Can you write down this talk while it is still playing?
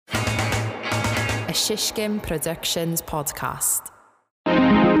a Shishkin Productions podcast.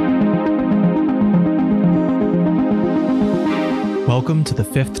 Welcome to the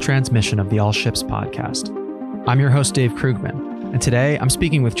fifth transmission of the All Ships podcast. I'm your host, Dave Krugman, and today I'm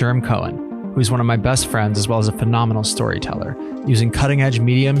speaking with Jerm Cohen, who's one of my best friends as well as a phenomenal storyteller, using cutting-edge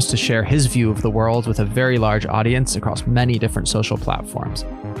mediums to share his view of the world with a very large audience across many different social platforms.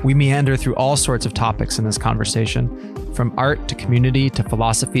 We meander through all sorts of topics in this conversation, from art to community to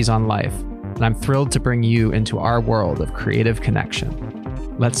philosophies on life, and I'm thrilled to bring you into our world of creative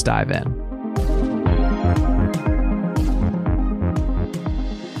connection. Let's dive in.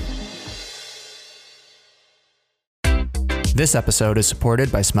 This episode is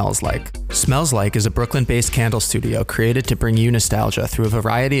supported by Smells Like. Smells Like is a Brooklyn-based candle studio created to bring you nostalgia through a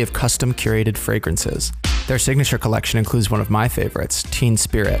variety of custom curated fragrances. Their signature collection includes one of my favorites, Teen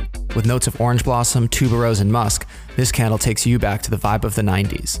Spirit. With notes of orange blossom, tuberose, and musk, this candle takes you back to the vibe of the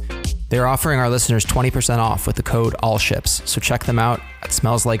 90s. They are offering our listeners 20% off with the code ALLSHIPS, so check them out at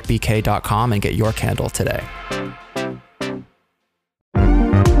smellslikebk.com and get your candle today.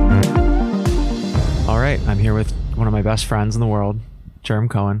 All right, I'm here with one of my best friends in the world, Jerm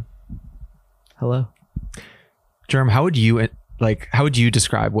Cohen. Hello. Jerm, how would you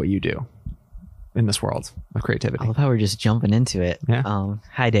describe what you do in this world of creativity? I love how we're just jumping into it. Yeah.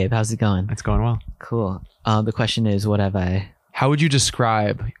 Hi, Dave. How's it going? It's going well. Cool. The question is, what have I... How would you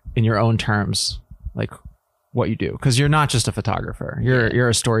describe in your own terms, like what you do? Because you're not just a photographer. You're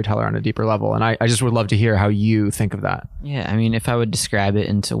a storyteller on a deeper level. And I just would love to hear how you think of that. Yeah. I mean, if I would describe it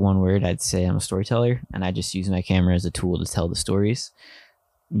into one word, I'd say I'm a storyteller, and I just use my camera as a tool to tell the stories.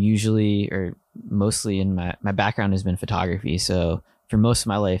 Usually, or mostly in my background has been photography. So for most of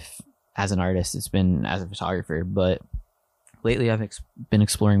my life as an artist, it's been as a photographer, but lately I've been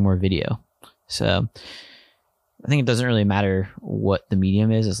exploring more video. So I think it doesn't really matter what the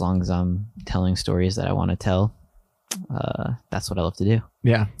medium is, as long as I'm telling stories that I want to tell. That's what I love to do.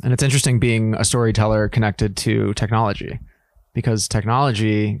 Yeah. And it's interesting being a storyteller connected to technology, because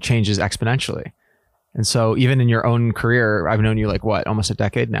technology changes exponentially. And so even in your own career, I've known you almost a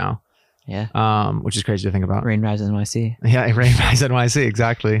decade now. Yeah. Which is crazy to think about. Rain Rise NYC. Yeah, Rain Rise NYC.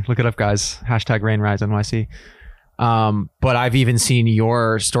 Exactly. Look it up, guys. # Rain Rise NYC. But I've even seen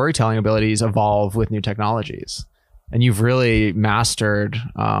your storytelling abilities evolve with new technologies. And you've really mastered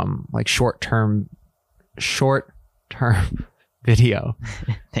short-term video.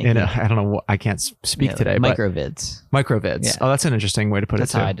 Thank you. I don't know. I can't speak today. Microvids. Microvids. Yeah. Oh, that's an interesting way to put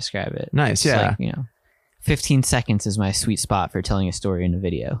that's it. That's how I describe it. Nice. It's yeah. 15 seconds is my sweet spot for telling a story in a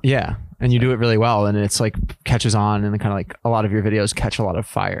video. Yeah. And you do it really well. And it's catches on, and kind of a lot of your videos catch a lot of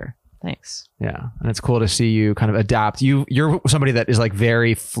fire. Thanks. Yeah. And it's cool to see you kind of adapt. You're somebody that is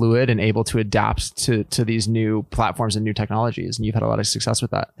very fluid and able to adapt to these new platforms and new technologies. And you've had a lot of success with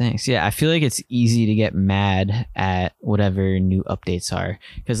that. Thanks. Yeah. I feel like it's easy to get mad at whatever new updates are,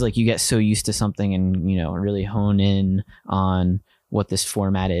 because you get so used to something and, really hone in on what this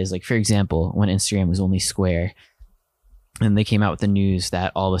format is. For example, when Instagram was only square, and they came out with the news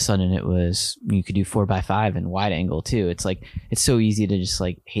that all of a sudden you could do 4x5 and wide angle too. It's it's so easy to just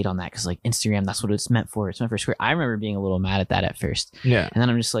hate on that, because Instagram, that's what it's meant for. It's meant for square. I remember being a little mad at that at first. Yeah. And then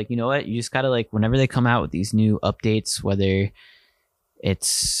I'm just you know what? You just gotta whenever they come out with these new updates, whether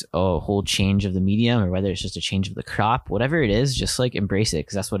it's a whole change of the medium or whether it's just a change of the crop, whatever it is, just embrace it,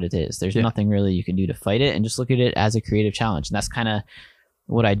 because that's what it is. There's nothing really you can do to fight it, and just look at it as a creative challenge. And that's kind of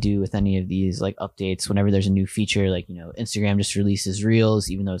what I do with any of these updates. Whenever there's a new feature, Instagram just releases Reels,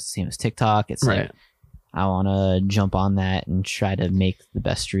 even though it's the same as TikTok. It's right. I want to jump on that and try to make the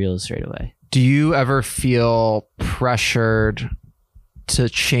best Reels right away. Do you ever feel pressured to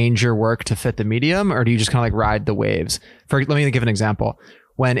change your work to fit the medium, or do you just kind of ride the waves? Let me give an example.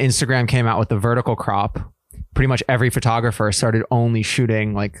 When Instagram came out with the vertical crop, pretty much every photographer started only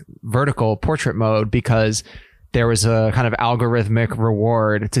shooting vertical portrait mode, because there was a kind of algorithmic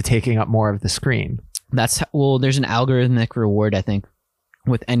reward to taking up more of the screen. There's an algorithmic reward, I think,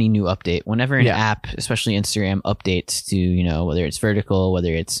 with any new update. Whenever an app, especially Instagram, updates to, whether it's vertical,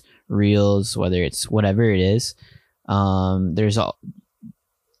 whether it's Reels, whether it's whatever it is,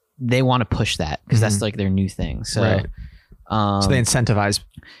 they want to push that, because that's their new thing. So, right. So they incentivize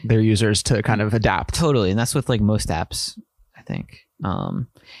their users to kind of adapt. Totally. And that's with most apps, I think.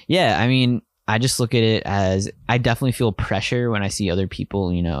 I mean, I just look at it as, I definitely feel pressure when I see other people,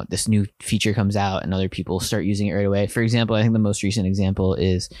 this new feature comes out and other people start using it right away. For example, I think the most recent example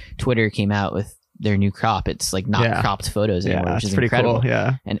is Twitter came out with their new crop. It's like not cropped photos anymore, which is pretty incredible. Cool.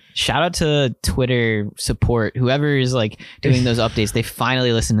 Yeah. And shout out to Twitter support, whoever is like doing those updates. They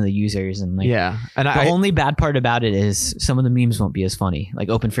finally listen to the users, and like, and the only bad part about it is some of the memes won't be as funny, like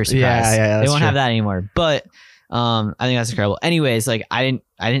open for surprise. They won't have that anymore. But I think that's incredible. Anyways, like I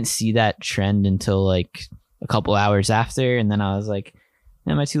didn't see that trend until like a couple hours after, and then I was like,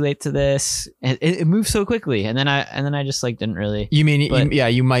 am I too late to this? And it moved so quickly, and then I just like didn't really. You mean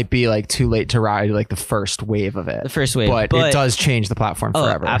you might be like too late to ride like the first wave of it. The first wave, but it does change the platform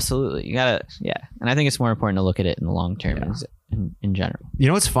forever. Absolutely, you gotta and I think it's more important to look at it in the long term in general. You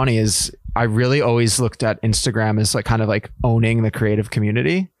know what's funny is I really always looked at Instagram as like kind of like owning the creative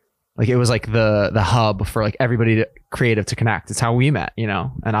community. Like it was like the hub for like everybody creative to connect. It's how we met, you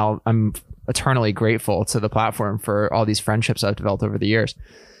know. And I'm eternally grateful to the platform for all these friendships I've developed over the years.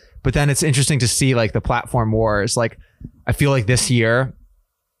 But then it's interesting to see like the platform wars. Like I feel like this year,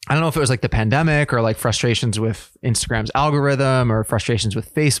 I don't know if it was like the pandemic or like frustrations with Instagram's algorithm or frustrations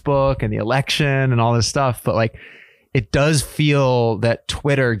with Facebook and the election and all this stuff, but like it does feel that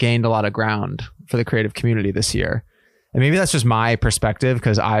Twitter gained a lot of ground for the creative community this year. And maybe that's just my perspective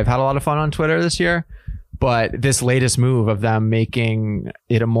because I've had a lot of fun on Twitter this year. But this latest move of them making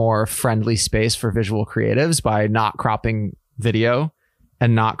it a more friendly space for visual creatives by not cropping video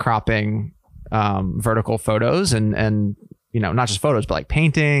and not cropping vertical photos and you know, not just photos, but like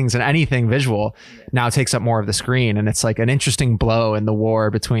paintings and anything visual now takes up more of the screen. And it's like an interesting blow in the war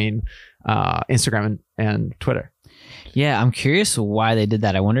between Instagram and Twitter. Yeah, I'm curious why they did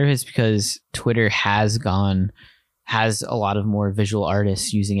that. I wonder if it's because Twitter has a lot of more visual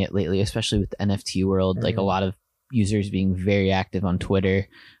artists using it lately, especially with the NFT world. Like a lot of users being very active on Twitter,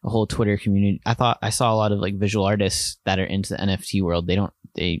 a whole Twitter community. I saw a lot of like visual artists that are into the NFT world.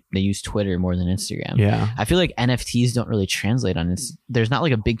 They use Twitter more than Instagram. Yeah. I feel like NFTs don't really translate on this. There's not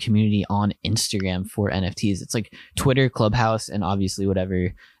like a big community on Instagram for NFTs. It's like Twitter, Clubhouse, and obviously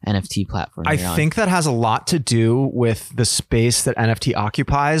whatever NFT platform I you're on. think that has a lot to do with the space that NFT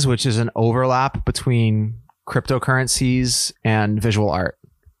occupies, which is an overlap between cryptocurrencies and visual art.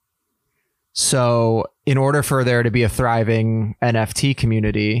 So in order for there to be a thriving NFT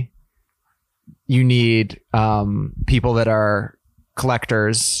community, you need people that are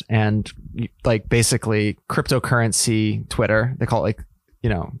collectors and like basically cryptocurrency Twitter. They call it like, you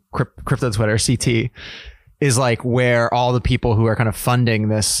know, crypto Twitter, CT, is like where all the people who are kind of funding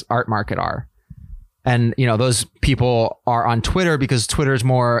this art market are. And, you know, those people are on Twitter because Twitter is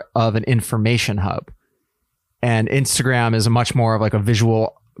more of an information hub. And Instagram is much more of like a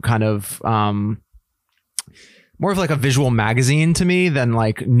visual kind of, more of like a visual magazine to me than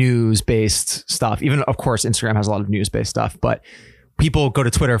like news based stuff. Even of course, Instagram has a lot of news based stuff, but people go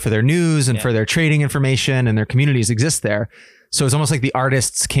to Twitter for their news and for their trading information, and their communities exist there. So it's almost like the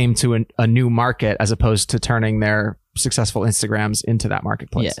artists came to a new market as opposed to turning their successful Instagrams into that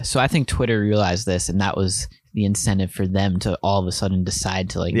marketplace. Yeah. So I think Twitter realized this, and that was the incentive for them to all of a sudden decide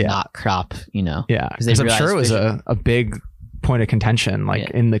to like not crop, you know? Yeah. Because I'm sure it was a big point of contention, like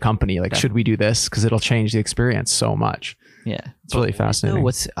in the company, like, should we do this? Because it'll change the experience so much. Yeah. It's really fascinating.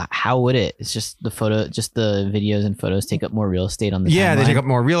 How would it? It's just the videos and photos take up more real estate on the timeline. They take up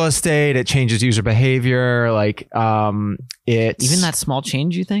more real estate. It changes user behavior. Like, it's even that small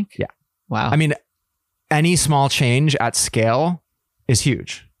change, you think? Yeah. Wow. I mean, any small change at scale is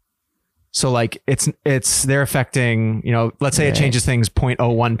huge. So like they're affecting, you know, let's say it changes things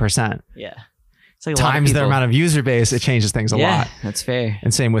 0.01%. Yeah. It's like times their amount of user base, it changes things a lot. Yeah, that's fair.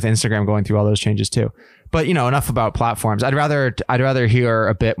 And same with Instagram going through all those changes too. But, you know, enough about platforms. I'd rather hear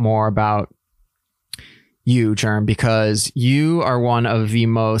a bit more about you, Jerm, because you are one of the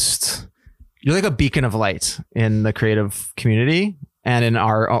you're like a beacon of light in the creative community and in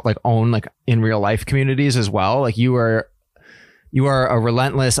our like own, like in real life communities as well. Like you are a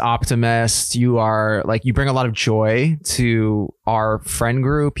relentless optimist. You bring a lot of joy to our friend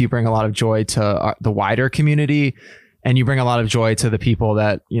group. You bring a lot of joy to the wider community, and you bring a lot of joy to the people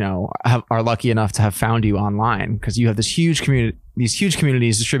that, you know, are lucky enough to have found you online, because you have these huge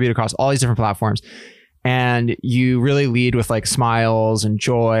communities distributed across all these different platforms. And you really lead with like smiles and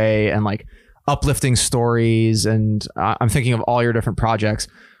joy and like uplifting stories. And I'm thinking of all your different projects.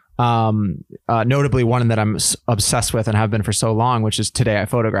 Notably one that I'm obsessed with and have been for so long, which is Today I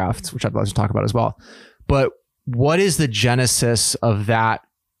Photographed, which I'd love to talk about as well. But what is the genesis of that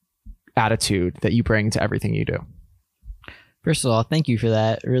attitude that you bring to everything you do? First of all, thank you for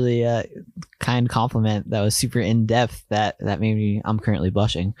that really kind compliment. That was super in depth. That made me. I'm currently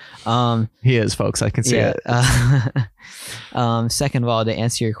blushing. He is, folks. I can see it. Second of all, to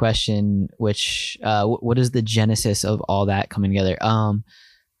answer your question, which what is the genesis of all that coming together?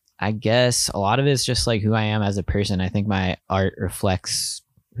 I guess a lot of it's just like who I am as a person. I think my art reflects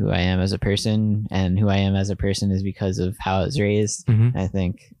who I am as a person, and who I am as a person is because of how I was raised. I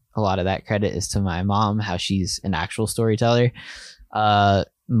think a lot of that credit is to my mom, how she's an actual storyteller.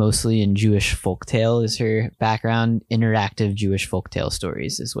 Mostly in Jewish folktale is her background. Interactive Jewish folktale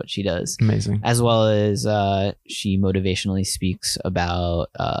stories is what she does. Amazing. As well as she motivationally speaks about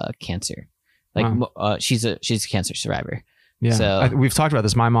cancer. Like she's a cancer survivor. Yeah. So we've talked about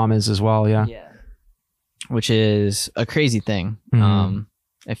this. My mom is as well. Yeah. Yeah. Which is a crazy thing.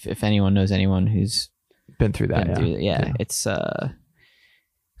 If anyone knows anyone who's been through that, it's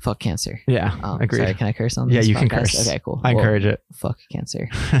fuck cancer. Yeah, agreed. Sorry, can I curse on this? Yeah, you podcast? can curse. Okay, cool. I encourage it. Fuck cancer.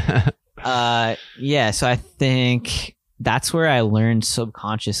 So I think that's where I learned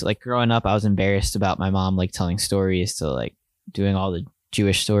subconscious. Like growing up, I was embarrassed about my mom like telling stories, to like doing all the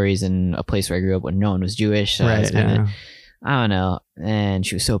Jewish stories in a place where I grew up when no one was Jewish. So I was kind of, I don't know. And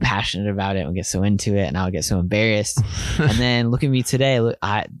she was so passionate about it and would get so into it, and I would get so embarrassed. And then look at me today. What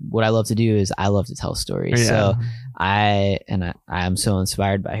I love to do is I love to tell stories. So I am so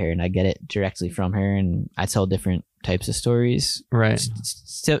inspired by her, and I get it directly from her, and I tell different types of stories. Right.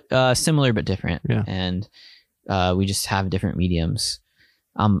 Similar but different. Yeah. And we just have different mediums.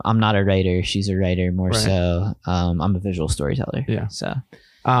 I'm not a writer. She's a writer more so. I'm a visual storyteller. Yeah. So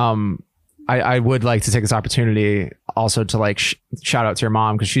I would like to take this opportunity also to like shout out to your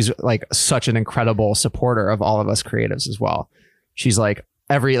mom, because she's like such an incredible supporter of all of us creatives as well. She's like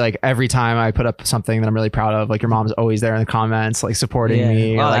every time I put up something that I'm really proud of, like your mom's always there in the comments, like supporting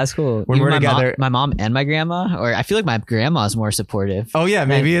me. Oh, like, that's cool. When we're together, my mom and my grandma, or I feel like my grandma is more supportive. Oh yeah,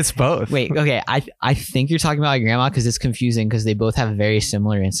 maybe it's both. Wait, okay. I think you're talking about my grandma, because it's confusing because they both have very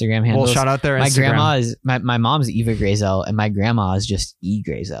similar Instagram handles. Well, shout out their Instagram. My grandma is my mom's Eva Grazel, and my grandma is just E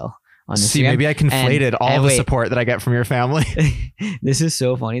Grazel. See, maybe I conflated all the support that I get from your family. This is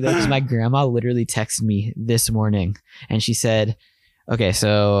so funny though, because my grandma literally texted me this morning, and she said, okay,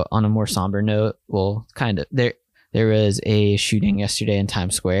 so on a more somber note, well, kind of, there was a shooting yesterday in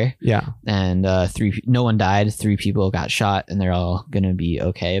Times Square. Yeah. And no one died. 3 people got shot, and they're all going to be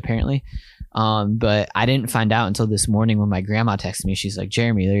okay, apparently. But I didn't find out until this morning when my grandma texted me. She's like,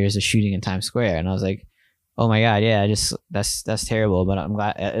 Jeremy, there's a shooting in Times Square. And I was like, oh my God, yeah, that's terrible, but I'm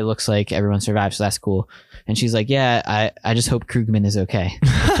glad it looks like everyone survived, so that's cool. And she's like, yeah, I just hope Krugman is okay.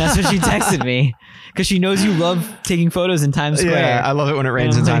 That's what she texted me, because she knows you love taking photos in Times Square. Yeah, I love it when it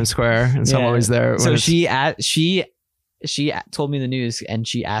rains in Times Square, and so I'm always there. So she told me the news, and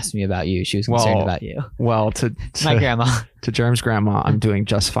she asked me about you. She was concerned about you. Well, to my grandma, to Jerm's grandma, I'm doing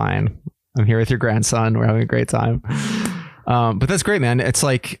just fine. I'm here with your grandson. We're having a great time. But that's great, man. It's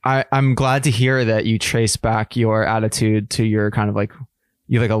like, I'm glad to hear that you trace back your attitude to your kind of like,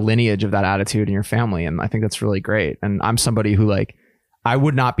 you have like a lineage of that attitude in your family. And I think that's really great. And I'm somebody who like, I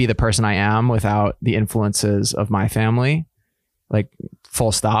would not be the person I am without the influences of my family, like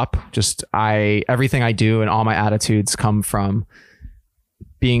full stop. Just everything I do and all my attitudes come from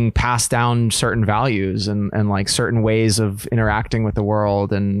being passed down certain values and like certain ways of interacting with the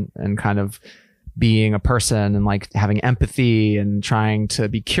world and kind of being a person and like having empathy and trying to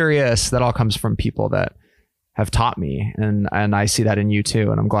be curious. That all comes from people that have taught me, and I see that in you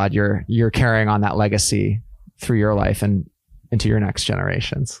too. And I'm glad you're carrying on that legacy through your life and into your next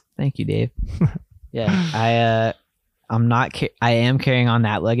generations. Thank you, Dave. Yeah, I am carrying on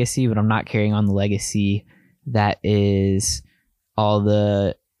that legacy, but I'm not carrying on the legacy that is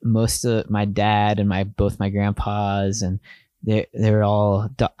most of my dad and both my grandpas, and they're all,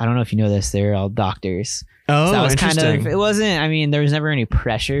 I don't know if you know this, they're all doctors. Oh, so that was interesting. It wasn't, I mean, there was never any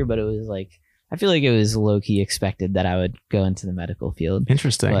pressure, but it was like, I feel like it was low-key expected that I would go into the medical field.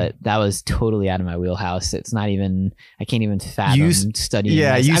 Interesting. But that was totally out of my wheelhouse. It's not even, I can't even fathom studying.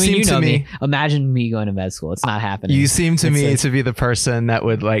 Yeah, you know me. Imagine me going to med school. It's not happening. You seem to me to be the person that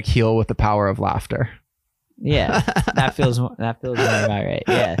would like heal with the power of laughter. Yeah, that feels more about right.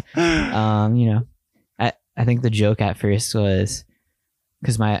 Yeah. I think the joke at first was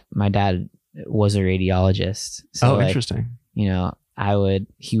because my dad was a radiologist. So interesting.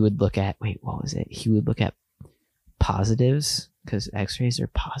 He would look at, what was it? He would look at positives, because x-rays are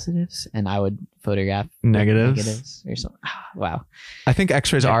positives, and I would photograph negatives or something. Wow. I think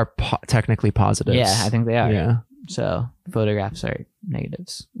x-rays are technically positives. Yeah, I think they are. Yeah. So photographs are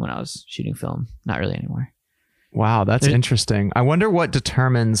negatives when I was shooting film. Not really anymore. Wow, that's interesting. I wonder what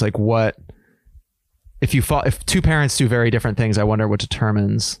determines like what, if two parents do very different things, I wonder what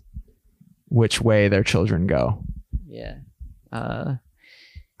determines which way their children go. Yeah.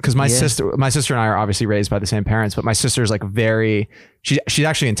 Because my sister and I are obviously raised by the same parents, but my sister's like she's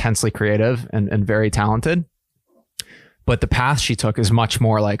actually intensely creative and very talented. but the path she took is much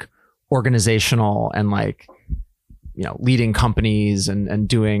more like organizational and like, you know, leading companies and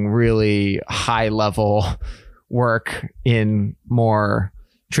doing really high level work in more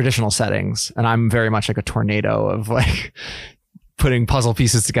traditional settings. And I'm very much like a tornado of like putting puzzle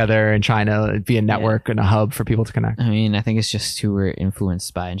pieces together and trying to be a network and a hub for people to connect. I mean, I think it's just who we're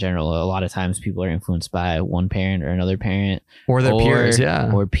influenced by in general. A lot of times people are influenced by one parent or another parent, or their peers,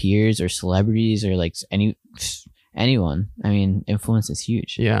 or peers or celebrities or like anyone. I mean, influence is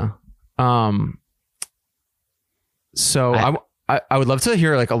huge. Yeah. So I would love to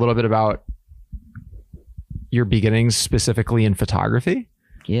hear like a little bit about your beginnings specifically in photography.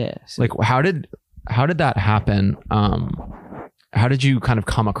 Yeah. So like how did that happen? How did you kind of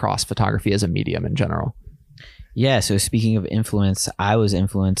come across photography as a medium in general? Yeah. So speaking of influence, I was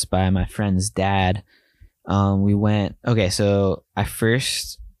influenced by my friend's dad. So I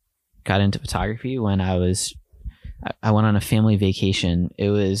first got into photography when I went on a family vacation.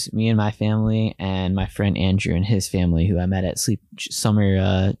 It was me and my family and my friend Andrew and his family, who I met at Jewish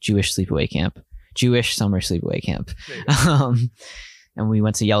summer sleepaway camp. And we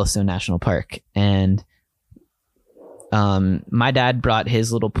went to Yellowstone National Park, and my dad brought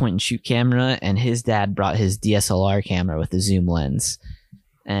his little point and shoot camera, and his dad brought his DSLR camera with the zoom lens.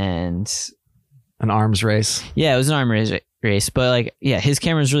 And an arms race. Yeah, it was an arms race, but like, yeah, his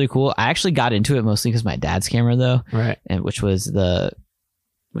camera is really cool. I actually got into it mostly because my dad's camera, though, right? And which was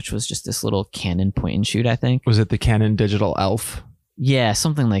just this little Canon point and shoot, I think. Was it the Canon Digital Elf? Yeah,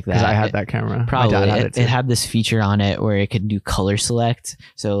 something like that. Because I had that camera. Probably. My dad had it had this feature on it where it could do color select.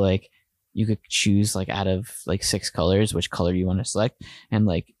 So like you could choose like out of like 6 colors, which color you want to select. And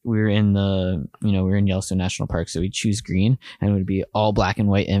like we were in Yellowstone National Park. So we'd choose green, and it would be all black and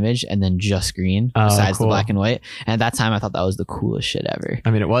white image and then just green besides the black and white. And at that time I thought that was the coolest shit ever. I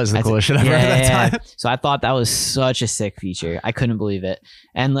mean, it was the coolest shit ever at that time. So I thought that was such a sick feature. I couldn't believe it.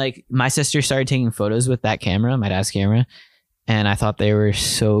 And like my sister started taking photos with that camera, my dad's camera. And I thought they were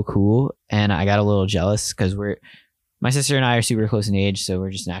so cool. And I got a little jealous because my sister and I are super close in age, so we're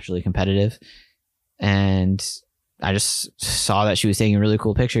just naturally competitive. And I just saw that she was taking really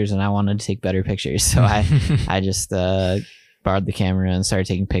cool pictures, and I wanted to take better pictures. So I just borrowed the camera and started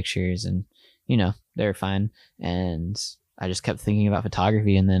taking pictures, and they were fine. And I just kept thinking about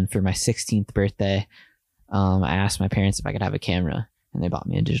photography. And then for my 16th birthday, I asked my parents if I could have a camera, and they bought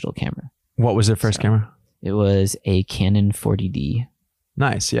me a digital camera. What was their first camera? It was a Canon 40D.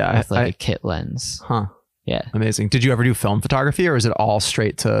 Nice. Yeah. With a kit lens. Huh. Yeah. Amazing. Did you ever do film photography, or is it all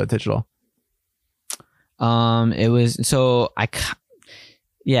straight to digital? I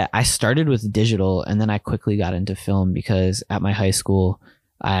started with digital, and then I quickly got into film because at my high school,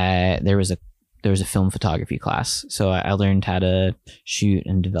 there was a film photography class. So I learned how to shoot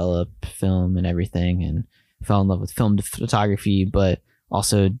and develop film and everything, and fell in love with film photography, but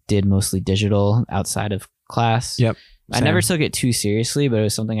also did mostly digital outside of class. Yep. Same. I never took it too seriously, but it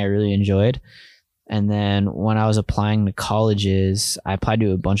was something I really enjoyed. And then when I was applying to colleges, I applied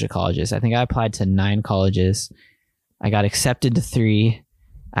to a bunch of colleges. I think I applied to 9 colleges. I got accepted to 3.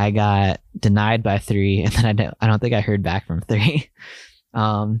 I got denied by 3, and then I don't think I heard back from 3.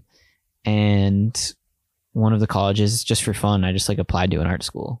 And one of the colleges, just for fun, I just like applied to an art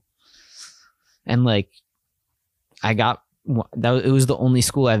school. And like it was the only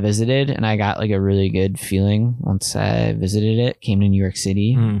school I visited, and I got like a really good feeling once I visited it. Came to New York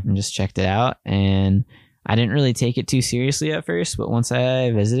City and just checked it out, and I didn't really take it too seriously at first, but once I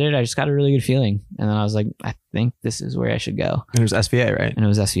visited, I just got a really good feeling, and then I was like, I think this is where I should go. And it was SVA, right? And it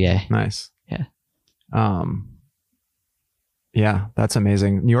was SVA. Nice. Yeah. Yeah, that's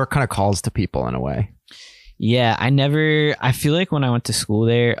amazing. New York kind of calls to people in a way. Yeah, I feel like when I went to school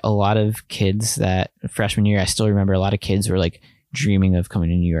there, a lot of kids that freshman year, I still remember a lot of kids were like dreaming of coming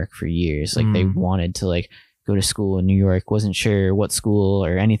to New York for years. Like they wanted to like go to school in New York, wasn't sure what school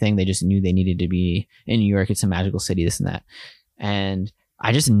or anything. They just knew they needed to be in New York. It's a magical city, this and that. And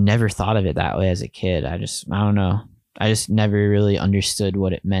I just never thought of it that way as a kid. I don't know. I just never really understood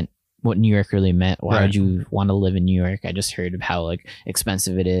what it meant, what New York really meant. Why would you want to live in New York? I just heard of how like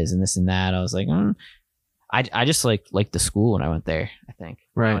expensive it is and this and that. I was like, I just liked the school when I went there, I think.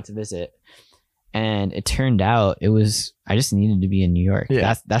 When I went to visit. And it turned out I just needed to be in New York.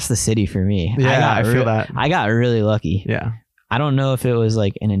 Yeah. That's the city for me. Yeah, I feel that. I got really lucky. Yeah. I don't know if it was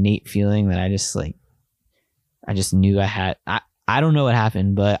like an innate feeling that I just knew I had. I don't know what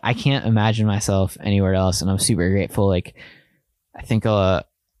happened, but I can't imagine myself anywhere else. And I'm super grateful. Like, I think a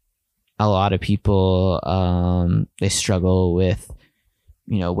lot of people, they struggle with,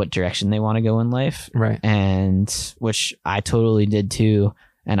 what direction they want to go in life. Right. And which I totally did too.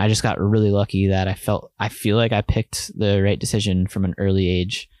 And I just got really lucky that I feel like I picked the right decision from an early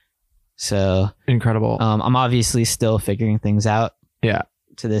age. So incredible. I'm obviously still figuring things out. Yeah.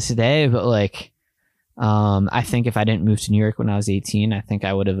 To this day, but like, I think if I didn't move to New York when I was 18, I think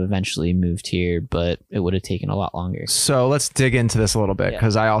I would have eventually moved here, but it would have taken a lot longer. So let's dig into this a little bit,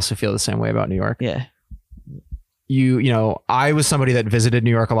 because I also feel the same way about New York. Yeah. You know, I was somebody that visited New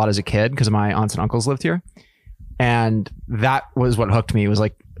York a lot as a kid because my aunts and uncles lived here. And that was what hooked me. It was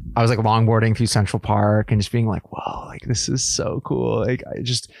like, I was like longboarding through Central Park and just being like, whoa, like this is so cool. Like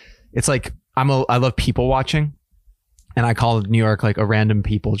it's like, I love people watching, and I call New York like a random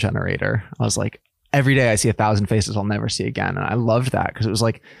people generator. I was like, every day I see 1,000 faces I'll never see again. And I loved that because it was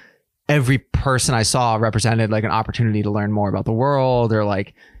like every person I saw represented like an opportunity to learn more about the world, or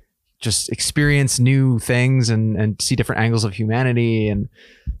like just experience new things and see different angles of humanity. And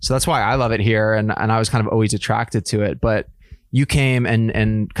so that's why I love it here. And I was kind of always attracted to it. But you came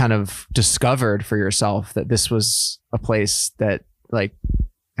and kind of discovered for yourself that this was a place that like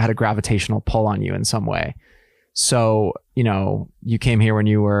had a gravitational pull on you in some way. So, you know, you came here when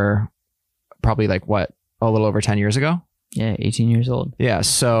you were probably like what, a little over 10 years ago? Yeah, 18 years old. Yeah.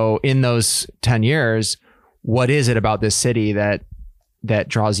 So in those 10 years, what is it about this city that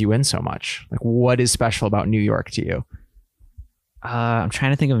draws you in so much? Like, what is special about New York to you? I'm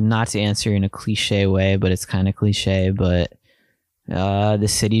trying to think of not to answer in a cliche way, but it's kind of cliche, but the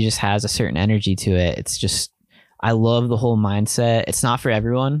city just has a certain energy to it. It's just, I love the whole mindset. It's not for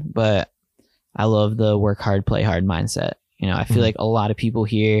everyone, but I love the work hard, play hard mindset. You know, I feel like a lot of people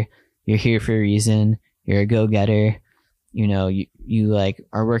here, you're here for a reason. You're a go-getter. You know, you like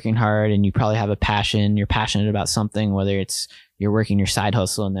are working hard, and you probably have a passion. You're passionate about something, whether it's you're working your side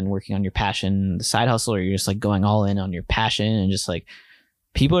hustle and then working on your passion, the side hustle, or you're just like going all in on your passion. And just like,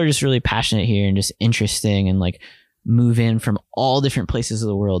 people are just really passionate here and just interesting, and like move in from all different places of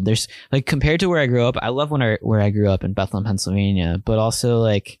the world. There's like, compared to where I grew up, I love where I grew up in Bethlehem, Pennsylvania, but also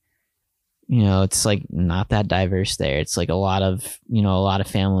like, you know, it's like not that diverse there. It's like a lot of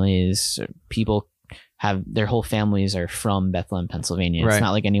families, people have their whole families are from Bethlehem, Pennsylvania. It's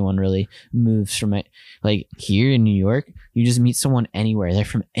not like anyone really moves from it. Like here in New York, you just meet someone anywhere. They're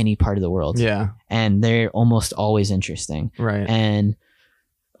from any part of the world. Yeah. And they're almost always interesting. Right. And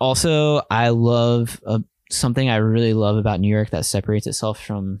also I love something I really love about New York that separates itself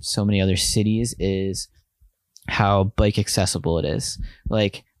from so many other cities is how bike accessible it is.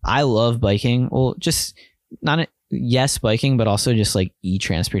 Like, I love biking. Well, just biking, but also just like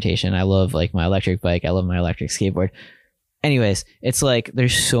e-transportation. I love like my electric bike. I love my electric skateboard. Anyways, it's like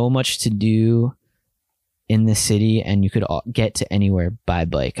there's so much to do in the city, and you could get to anywhere by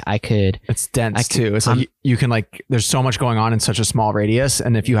bike. It's dense too. It's like you can like, there's so much going on in such a small radius.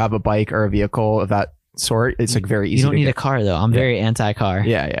 And if you have a bike or a vehicle of that sort, it's like very easy. You don't need a car though. I'm very anti-car.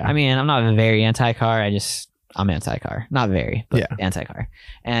 Yeah. I mean, I'm not very anti-car. I'm anti-car, not very, but anti-car.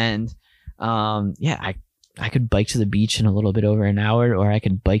 And I could bike to the beach in a little bit over an hour, or I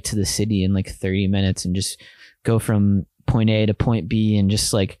could bike to the city in like 30 minutes and just go from point A to point B and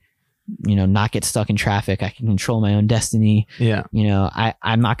just like, you know, not get stuck in traffic. I can control my own destiny. Yeah. You know,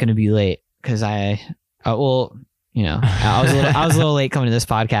 I'm not going to be late because I was a little late coming to this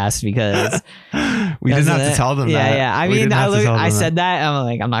podcast because we didn't have to tell them that. Yeah. I mean, I said that. I'm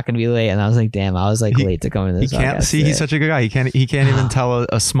like, I'm not going to be late. And I was like, damn, I was like late to come to this podcast. He can't see, he's such a good guy. He can't even tell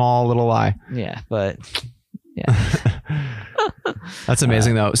a small little lie. Yeah. But yeah. That's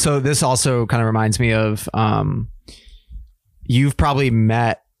amazing though. So this also kind of reminds me of, you've probably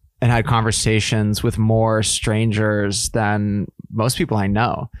met and had conversations with more strangers than most people I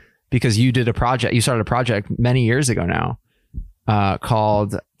know, because you started a project many years ago now,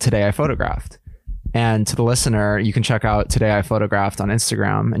 called Today I Photographed. And to the listener, you can check out Today I Photographed on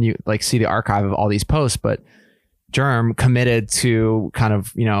Instagram, and you like see the archive of all these posts. But Jerm committed to kind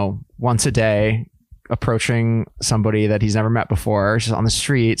of, you know, once a day approaching somebody that he's never met before, just on the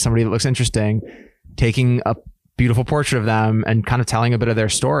street, somebody that looks interesting, taking a beautiful portrait of them and kind of telling a bit of their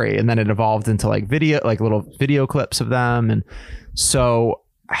story. And then it evolved into like little video clips of them. And so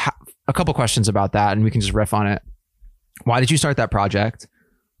a couple questions about that, and we can just riff on it. Why did you start that project?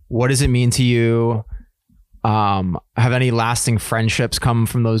 What does it mean to you? Have any lasting friendships come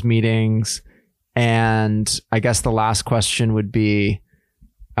from those meetings? And I guess the last question would be,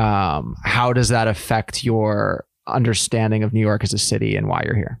 how does that affect your understanding of New York as a city and why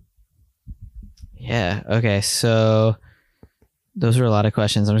you're here? Yeah. Okay. So those were a lot of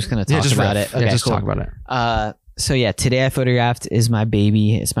questions. I'm just going to talk about it. Okay, just talk about it. So yeah, Today I Photographed is my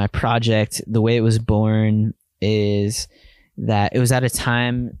baby. It's my project. The way it was born is that it was at a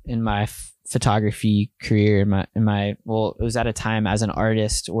time in my photography career, well, it was at a time as an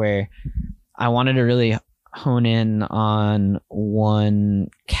artist where I wanted to really hone in on one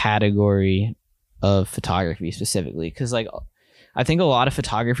category of photography specifically, because like I think a lot of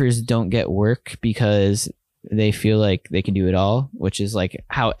photographers don't get work because they feel like they can do it all, which is like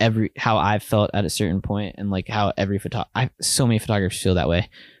how I've felt at a certain point, and like how so many photographers feel that way.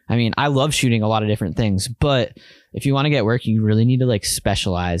 I mean, I love shooting a lot of different things, but if you want to get work, you really need to like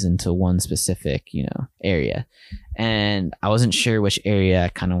specialize into one specific, area. And I wasn't sure which area I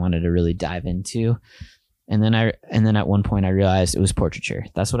kind of wanted to really dive into. And then at one point I realized it was portraiture.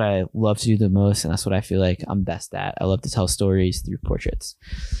 That's what I love to do the most, and that's what I feel like I'm best at. I love to tell stories through portraits.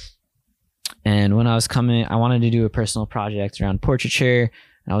 And when I was coming, I wanted to do a personal project around portraiture,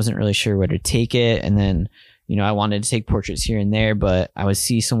 and I wasn't really sure where to take it. And then, I wanted to take portraits here and there, but I would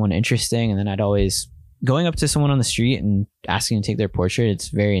see someone interesting, and then I'd always going up to someone on the street and asking to take their portrait. It's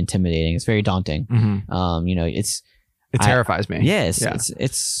very intimidating. It's very daunting. It terrifies me. Yeah,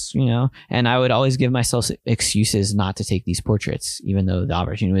 it's and I would always give myself excuses not to take these portraits, even though the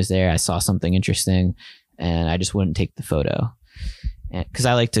opportunity was there. I saw something interesting, and I just wouldn't take the photo. Because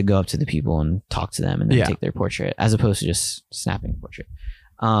I like to go up to the people and talk to them and then take their portrait, as opposed to just snapping a portrait.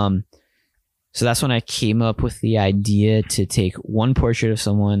 So that's when I came up with the idea to take one portrait of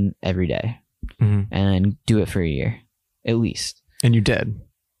someone every day and do it for a year, at least. And you did?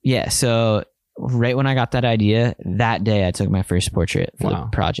 Yeah. So right when I got that idea, that day I took my first portrait for the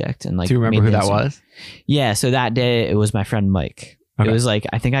project. And like, do you remember who that was? Yeah. So that day it was my friend Mike. Okay. It was like,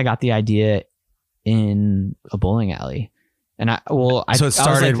 I think I got the idea in a bowling alley. And so it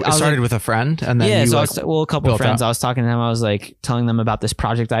started with a friend, and then a couple of friends. I was talking to them. I was like telling them about this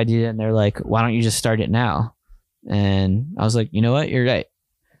project idea, and they're like, "Why don't you just start it now?" And I was like, "You know what? You're right."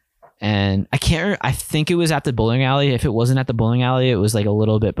 And I think it was at the bowling alley. If it wasn't at the bowling alley, it was like a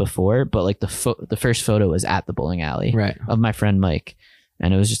little bit before. But like the first photo was at the bowling alley, right, of my friend Mike,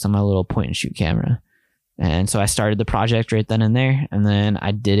 and it was just on my little point and shoot camera. And so I started the project right then and there, and then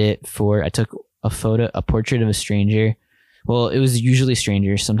I did it I took a portrait of a stranger. Well, it was usually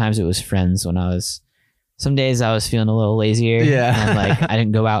strangers. Sometimes it was friends. Some days I was feeling a little lazier. Yeah. And like I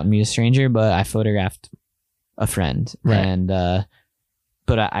didn't go out and meet a stranger, but I photographed a friend. Right. And,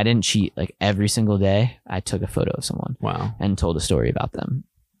 but I didn't cheat. Like every single day I took a photo of someone. Wow. And told a story about them.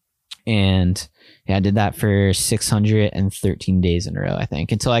 And I did that for 613 days in a row, I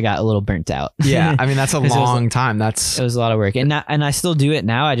think, until I got a little burnt out. Yeah. I mean, that's a long time. It was a lot of work. And I still do it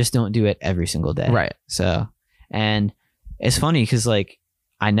now. I just don't do it every single day. Right. So, and it's funny because like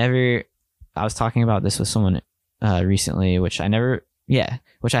I was talking about this with someone recently, which is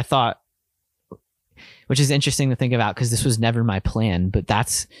interesting to think about because this was never my plan, but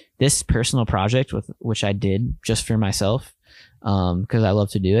that's this personal project which I did just for myself because I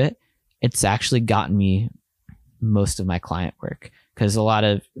love to do it. It's actually gotten me most of my client work because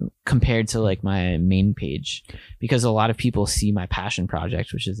compared to like my main page, because a lot of people see my passion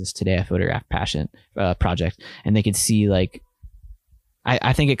project, which is this Today I Photograph passion project, and they could see like,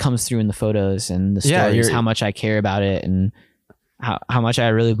 I think it comes through in the photos and the stories, how much I care about it and how much I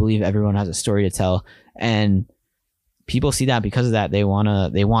really believe everyone has a story to tell. And people see that because of that. They want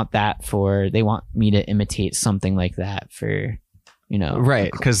me to imitate something like that for,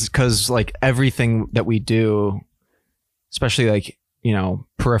 right. Cause like everything that we do, especially like,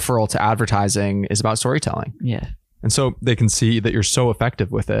 peripheral to advertising, is about storytelling. Yeah. And so they can see that you're so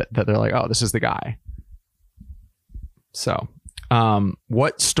effective with it that they're like, oh, this is the guy. So,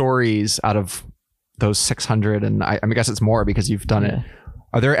 what stories out of those 600, and I guess it's more because you've done it,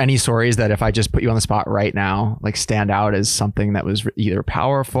 are there any stories that if I just put you on the spot right now, like stand out as something that was either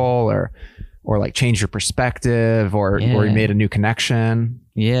powerful or like changed your perspective or you made a new connection?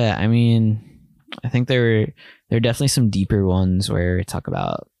 Yeah. I mean, I think there are definitely some deeper ones where we talk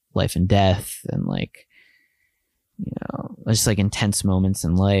about life and death and like, just like intense moments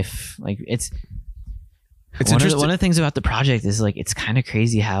in life. Like one of the things about the project is like, it's kind of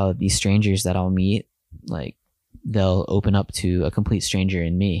crazy how these strangers that I'll meet, like they'll open up to a complete stranger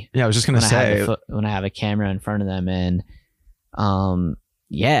in me. Yeah. I was just going to say when I have a camera in front of them and,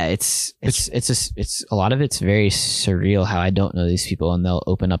 it's a lot of it's very surreal how I don't know these people and they'll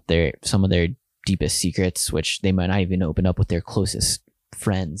open up some of their deepest secrets, which they might not even open up with their closest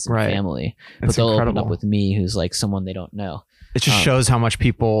friends and family, but they'll open up with me, who's like someone they don't know. It just shows how much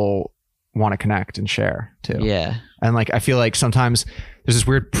people want to connect and share too. Yeah. And like, I feel like sometimes there's this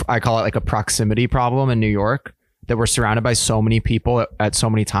weird, I call it like a proximity problem in New York, that we're surrounded by so many people at so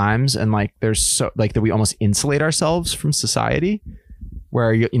many times. And like, there's so like that we almost insulate ourselves from society.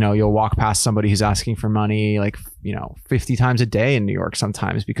 where you'll walk past somebody who's asking for money 50 times a day in New York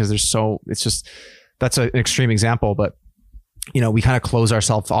sometimes, because that's an extreme example, but we kind of close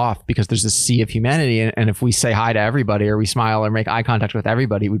ourselves off because there's this sea of humanity. And if we say hi to everybody or we smile or make eye contact with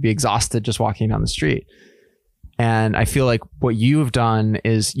everybody, we'd be exhausted just walking down the street. And I feel like what you've done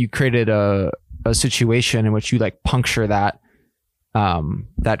is you created a situation in which you puncture that kind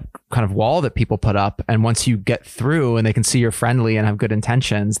of wall that people put up. And once you get through and they can see you're friendly and have good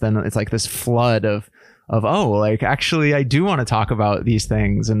intentions, then it's like this flood of actually I do want to talk about these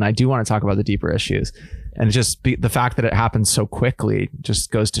things and I do want to talk about the deeper issues. And the fact that it happens so quickly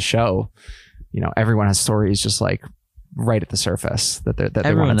just goes to show, everyone has stories just right at the surface that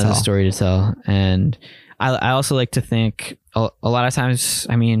everyone has a story to tell. And I also like to think a lot of times,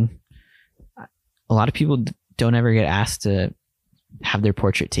 a lot of people don't ever get asked to have their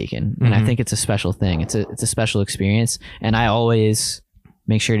portrait taken. And I think it's a special thing. It's a special experience. And I always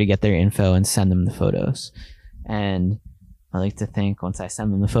make sure to get their info and send them the photos. And I like to think once I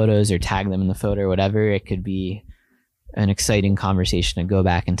send them the photos or tag them in the photo or whatever, it could be an exciting conversation to go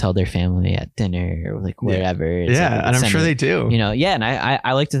back and tell their family at dinner or wherever. And I'm sure they do. And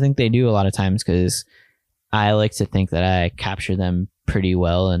I like to think they do a lot of times, because I like to think that I capture them pretty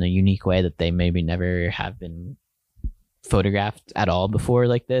well in a unique way that they maybe never have been photographed at all before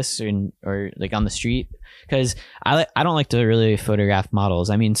like this or on the street, because I don't like to really photograph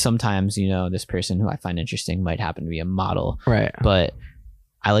models. Sometimes this person who I find interesting might happen to be a model, right? But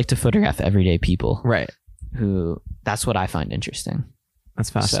I like to photograph everyday people, right? That's what I find interesting. That's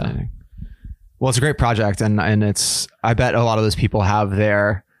fascinating. Well, it's a great project, and I bet a lot of those people have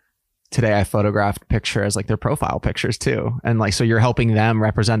their today I photographed picture as their profile pictures too, and so you're helping them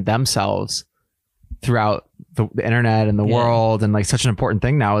represent themselves throughout the internet and the world, and such an important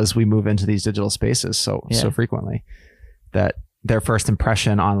thing now as we move into these digital spaces so frequently, that their first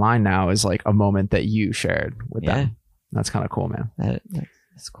impression online now is a moment that you shared with them. That's kind of cool, man.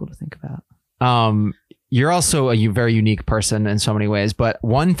 That's cool to think about. You're also a very unique person in so many ways, but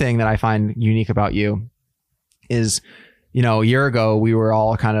one thing that I find unique about you is, a year ago we were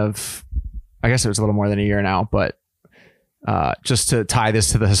all kind of, I guess it was a little more than a year now, but just to tie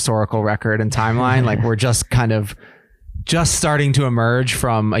this to the historical record and timeline, we're just starting to emerge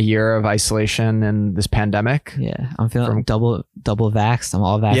from a year of isolation and this pandemic. Yeah, I'm feeling double vaxxed. I'm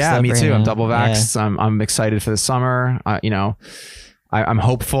all vaxxed. Yeah, me too. Now. I'm double vaxxed. Yeah. I'm excited for the summer. I'm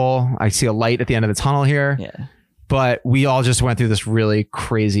hopeful. I see a light at the end of the tunnel here. Yeah. But we all just went through this really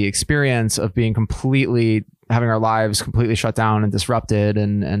crazy experience of being having our lives completely shut down and disrupted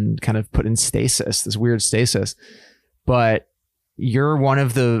and kind of put in stasis, this weird stasis. But you're one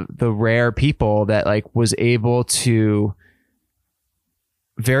of the rare people that was able to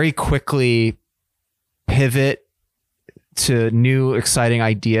very quickly pivot to new exciting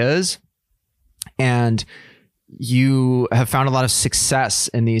ideas. And you have found a lot of success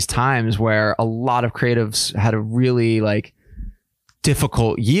in these times where a lot of creatives had a really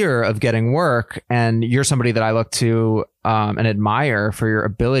difficult year of getting work. And you're somebody that I look to and admire for your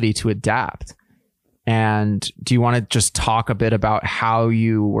ability to adapt. And do you want to just talk a bit about how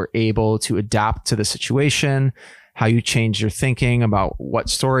you were able to adapt to the situation, how you changed your thinking about what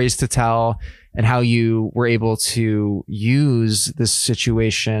stories to tell, and how you were able to use this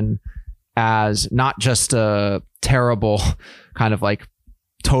situation as not just a terrible kind of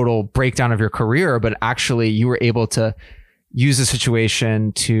total breakdown of your career, but actually you were able to use the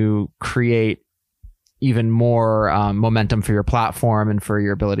situation to create even more momentum for your platform and for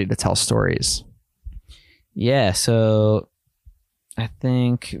your ability to tell stories. Yeah, so I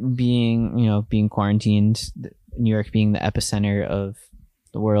think being quarantined, New York being the epicenter of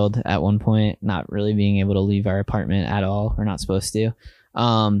the world at one point, not really being able to leave our apartment at all. We're not supposed to.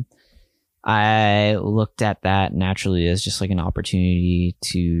 I looked at that naturally as just an opportunity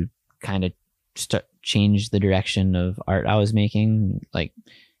to kind of change the direction of art I was making. I'm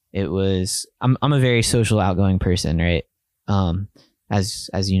a very social, outgoing person, right?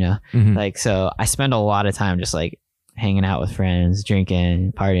 As you know, so I spend a lot of time just hanging out with friends,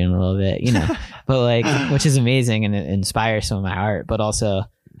 drinking, partying a little bit, but which is amazing and it inspires some of my art, but also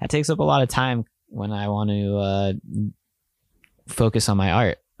that takes up a lot of time when I want to focus on my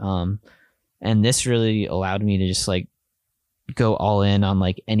art. And this really allowed me to just go all in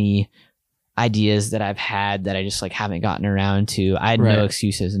on any ideas that I've had that I just haven't gotten around to. I had no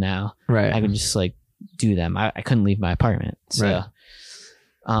excuses now. Right. I could just do them. I couldn't leave my apartment. So,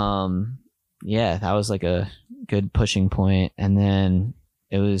 yeah, that was a good pushing point. And then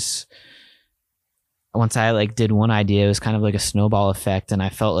it was, once I did one idea, it was kind of a snowball effect. And I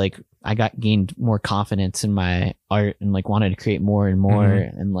felt I gained more confidence in my art and like wanted to create more and more,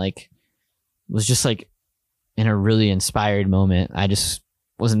 and like was just like in a really inspired moment. I just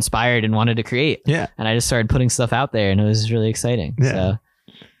was inspired and wanted to create. Yeah. And I just started putting stuff out there, and it was really exciting. Yeah. So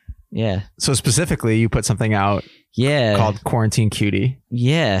yeah. So specifically, you put something out called Quarantine Cutie.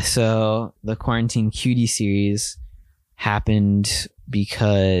 Yeah. So the Quarantine Cutie series happened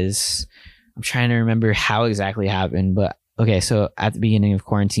because I'm trying to remember how exactly it happened, but okay. So at the beginning of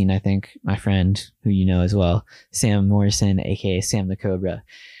quarantine, I think my friend, who you know as well, Sam Morrison, aka Sam the Cobra,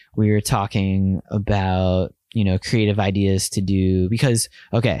 we were talking about, you know, creative ideas to do because,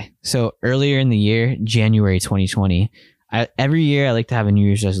 okay, so earlier in the year, January 2020, every year I like to have a New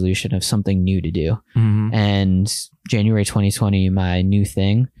Year's resolution of something new to do. And January 2020, my new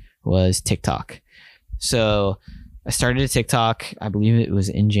thing was TikTok. So I started a TikTok. I believe it was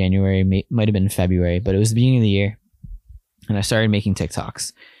in January, might have been February, but it was the beginning of the year. And I started making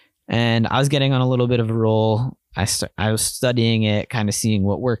TikToks. And I was getting on a little bit of a roll. I was studying it, kind of seeing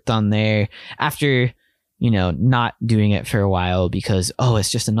what worked on there after, you know, not doing it for a while because, oh,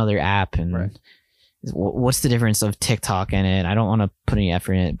 it's just another app. And what's the difference of TikTok in it? I don't want to put any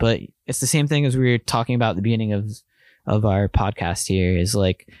effort in it, but it's the same thing as we were talking about at the beginning of our podcast here is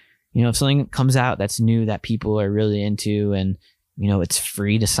like, you know, if something comes out that's new that people are really into and, you know, it's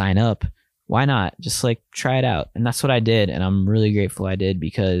free to sign up, why not just like try it out? And that's what I did. And I'm really grateful I did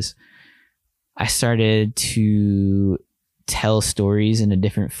because I started to tell stories in a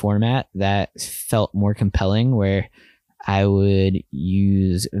different format that felt more compelling, where I would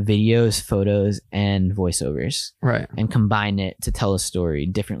use videos, photos, and voiceovers, right, and combine it to tell a story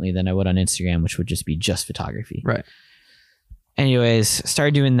differently than I would on Instagram, which would just be just photography. Right. Anyways,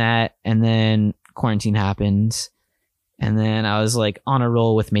 started doing that, and then quarantine happens, and then I was like on a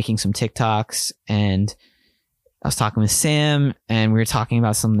roll with making some TikToks, and I was talking with Sam, and we were talking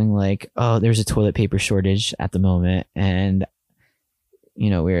about something like, oh, there's a toilet paper shortage at the moment, and you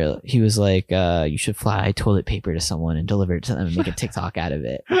know, he was like, you should fly toilet paper to someone and deliver it to them and make a TikTok out of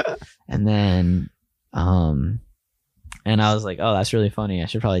it. And then, and I was like, oh, that's really funny. I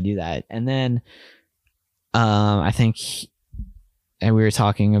should probably do that. And then, I think, and we were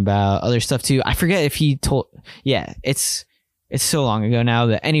talking about other stuff too. I forget if he told, yeah, it's so long ago now,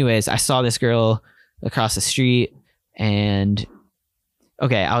 but anyways, I saw this girl across the street and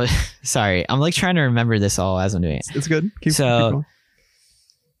okay, I was sorry. I'm like trying to remember this all as I'm doing it. It's good. Keep so going.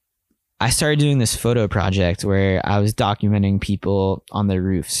 I started doing this photo project where I was documenting people on their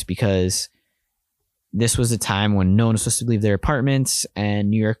roofs because this was a time when no one was supposed to leave their apartments,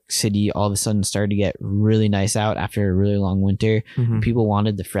 and New York City all of a sudden started to get really nice out after a really long winter. People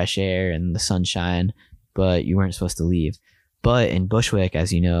wanted the fresh air and the sunshine, but you weren't supposed to leave. But in Bushwick,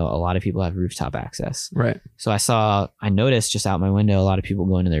 as you know, a lot of people have rooftop access. Right. So I noticed just out my window, a lot of people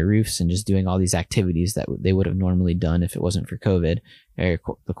going to their roofs and just doing all these activities that they would have normally done if it wasn't for COVID or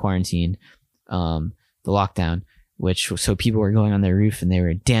the quarantine, the lockdown, so people were going on their roof and they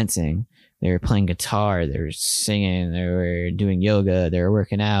were dancing, they were playing guitar, they were singing, they were doing yoga, they were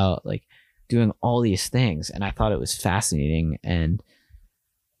working out, like doing all these things. And I thought it was fascinating. And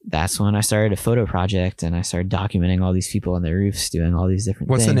that's when I started a photo project and I started documenting all these people on their roofs doing all these different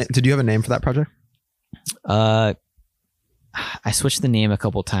things. What's the name? Did you have a name for that project? I switched the name a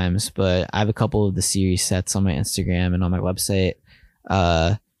couple times, but I have a couple of the series sets on my Instagram and on my website.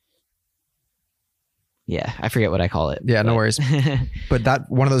 Yeah, I forget what I call it. Yeah, no worries. But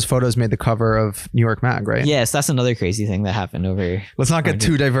that one of those photos made the cover of New York Mag, right? Yes, that's another crazy thing that happened over. Let's not get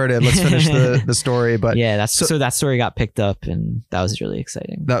too diverted. Let's finish the story. But yeah, so that story got picked up, and that was really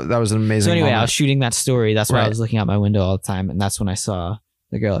exciting. That was an amazing. So anyway, moment. I was shooting that story. That's why I was looking out my window all the time, and that's when I saw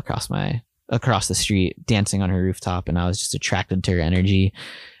the girl across the street dancing on her rooftop, and I was just attracted to her energy.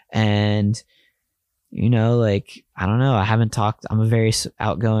 And you know, like I don't know, I haven't talked. I'm a very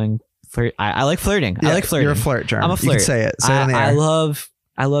outgoing. I like flirting. Yeah, I like flirting. You're a flirt, Jerm. I'm a flirt. You can say it. Say it on the air. I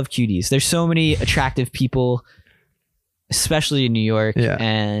love cuties. There's so many attractive people, especially in New York. Yeah.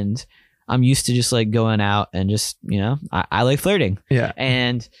 And I'm used to just like going out and just, you know, I like flirting. Yeah.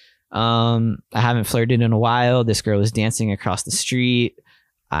 And I haven't flirted in a while. This girl was dancing across the street.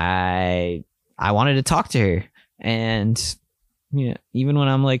 I wanted to talk to her. And you know, even when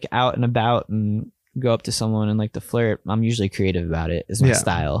I'm like out and about and go up to someone and like to flirt, I'm usually creative about it. Is my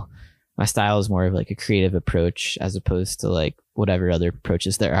style. My style is more of like a creative approach as opposed to like whatever other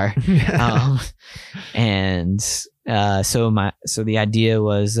approaches there are. So the idea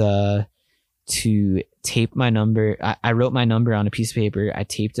was to tape my number. I wrote my number on a piece of paper. I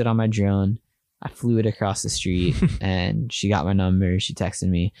taped it on my drone. I flew it across the street and she got my number. She texted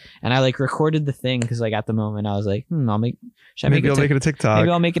me and I like recorded the thing because like at the moment I was like, maybe I'll make it a TikTok. Maybe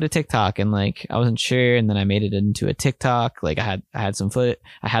I'll make it a TikTok. And like I wasn't sure. And then I made it into a TikTok. Like I had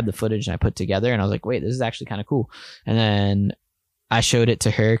the footage and I put together and I was like, wait, this is actually kind of cool. And then I showed it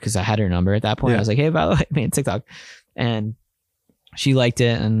to her because I had her number at that point. I was like, hey, by the way, I made a TikTok. And she liked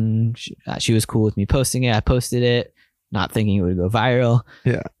it and she was cool with me posting it. I posted it, not thinking it would go viral.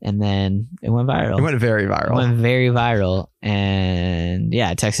 Yeah. And then it went viral. It went very viral. And yeah,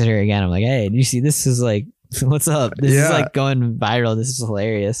 I texted her again. I'm like, hey, do you see this is like, what's up? This is like going viral. This is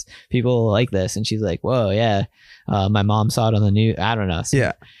hilarious. People like this. And she's like, whoa, yeah. My mom saw it on the news. I don't know. So,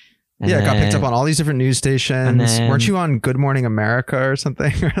 yeah. And it got picked up on all these different news stations. Weren't you on Good Morning America or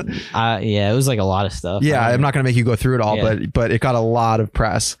something? Yeah, it was like a lot of stuff. Yeah, I'm not going to make you go through it all, but it got a lot of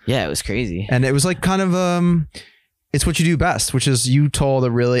press. Yeah, it was crazy. And it was like kind of, it's what you do best, which is you told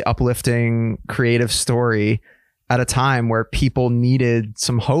a really uplifting, creative story at a time where people needed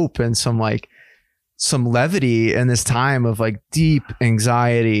some hope and some levity in this time of like deep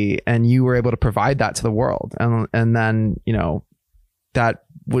anxiety. And you were able to provide that to the world. And then, you know, that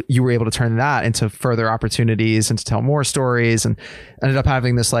you were able to turn that into further opportunities and to tell more stories and ended up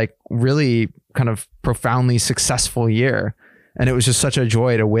having this like really kind of profoundly successful year. And it was just such a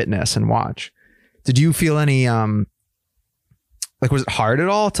joy to witness and watch. Did you feel any, like, was it hard at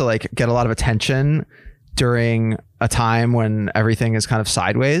all to like get a lot of attention during a time when everything is kind of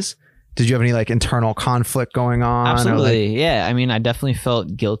sideways? Did you have any like internal conflict going on? Absolutely. Yeah. I mean, I definitely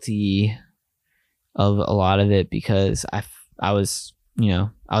felt guilty of a lot of it because I was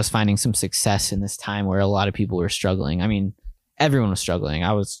finding some success in this time where a lot of people were struggling. I mean, everyone was struggling.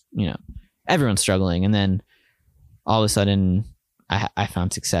 Everyone's struggling. And then all of a sudden I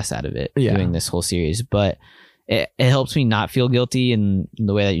found success out of it doing this whole series, but it helps me not feel guilty in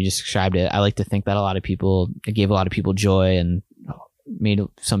the way that you just described it. I like to think that it gave a lot of people joy and made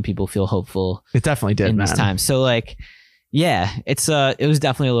some people feel hopeful. It definitely did in this time. So like, yeah, it was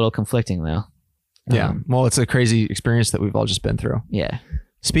definitely a little conflicting though. Yeah. Well, it's a crazy experience that we've all just been through. Yeah.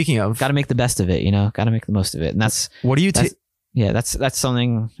 Speaking of, got to make the best of it, got to make the most of it. And that's, what do you take? Yeah, that's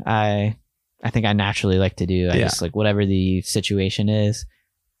something I think I naturally like to do. I just like whatever the situation is,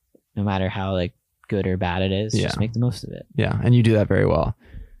 no matter how like good or bad it is, just make the most of it. Yeah. And you do that very well.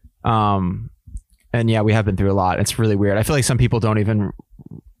 And yeah, we have been through a lot. It's really weird. I feel like some people don't even,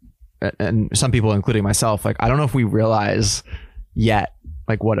 and some people, including myself, like, I don't know if we realize yet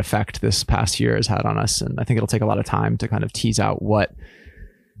like what effect this past year has had on us. And I think it'll take a lot of time to kind of tease out what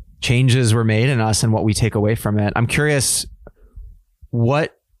changes were made in us and what we take away from it. I'm curious,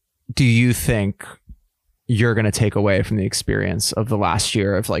 what do you think you're going to take away from the experience of the last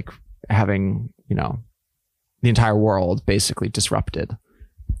year of like having, the entire world basically disrupted?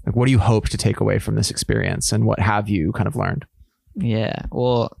 Like, what do you hope to take away from this experience and what have you kind of learned? Yeah.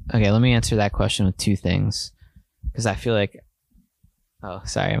 Well, okay, let me answer that question with two things because I feel like, oh,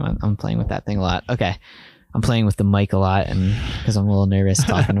 sorry, I'm playing with that thing a lot. Okay. I'm playing with the mic a lot and because I'm a little nervous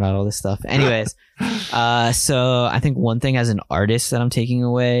talking about all this stuff. Anyways, so I think one thing as an artist that I'm taking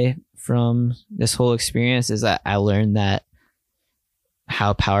away from this whole experience is that I learned that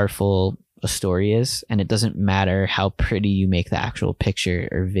how powerful a story is, and it doesn't matter how pretty you make the actual picture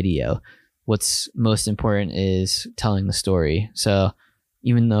or video. What's most important is telling the story. So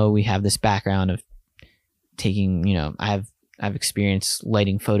even though we have this background of taking, I've experienced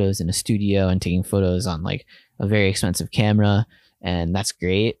lighting photos in a studio and taking photos on like a very expensive camera, and that's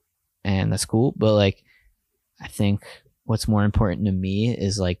great and that's cool. But like, I think what's more important to me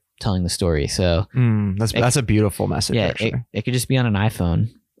is like telling the story. So that's a beautiful message. Yeah, actually. It could just be on an iPhone,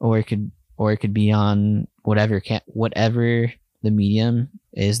 or it could be on whatever the medium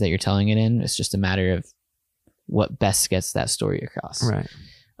is that you're telling it in. It's just a matter of what best gets that story across. Right.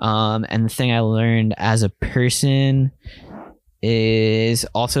 And the thing I learned as a person is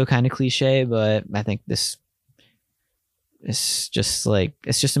also kind of cliche, but I think this is just like,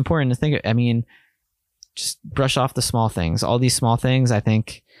 it's just important to think. I mean, just brush off the small things. All these small things, I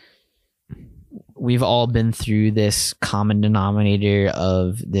think we've all been through this common denominator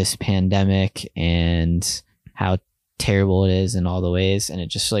of this pandemic and how terrible it is in all the ways. And it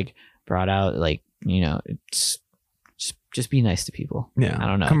just like brought out like, it's just be nice to people. Yeah. I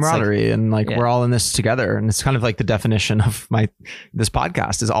don't know. Camaraderie and we're all in this together. And it's kind of like the definition of this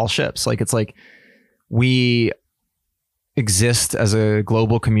podcast is all ships. Like, it's like we exist as a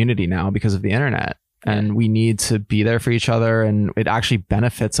global community now because of the internet. And we need to be there for each other. And it actually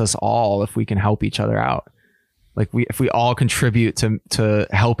benefits us all if we can help each other out. Like if we all contribute to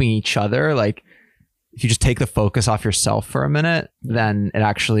helping each other, like if you just take the focus off yourself for a minute, then it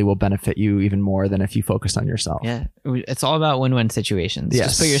actually will benefit you even more than if you focused on yourself. Yeah. It's all about win-win situations. Yes.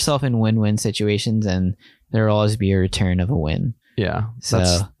 Just put yourself in win-win situations and there will always be a return of a win. Yeah. So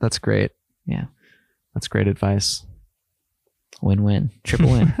that's great. Yeah. That's great advice. Win-win.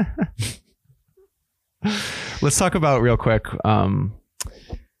 Triple win. Let's talk about real quick.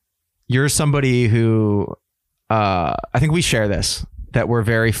 You're somebody who, I think we share this, that we're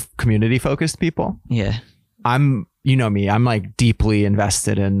very community focused people. Yeah. You know me, I'm like deeply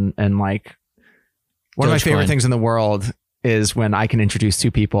invested in like one of my favorite Cohen. things in the world is when I can introduce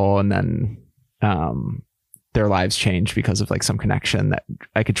two people and then, their lives change because of like some connection that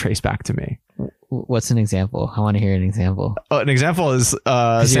I could trace back to me. What's an example? I want to hear an example. An example is,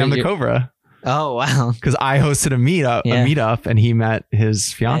 Sam the Cobra. Oh, wow. Cause I hosted a meetup and he met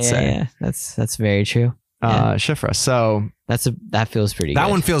his fiance. Yeah. That's very true. Shifra. So that feels pretty good. That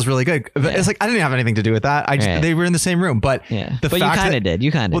one feels really good. But it's like, I didn't have anything to do with that. They were in the same room, but but you kind of did.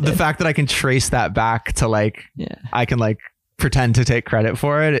 The fact that I can trace that back to like, I can like pretend to take credit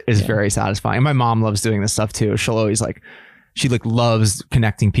for it is very satisfying. And my mom loves doing this stuff too. She'll always like, she like loves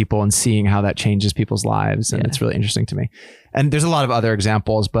connecting people and seeing how that changes people's lives. And it's really interesting to me. And there's a lot of other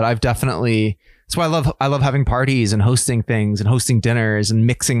examples, but I've definitely, that's why I love having parties and hosting things and hosting dinners and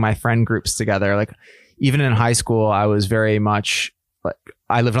mixing my friend groups together. Like even in high school, I was very much like,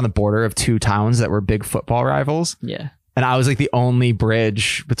 I lived on the border of two towns that were big football rivals. Yeah. And I was like the only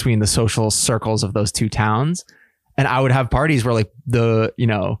bridge between the social circles of those two towns. And I would have parties where like the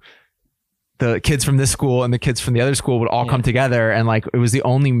kids from this school and the kids from the other school would all come together. And like, it was the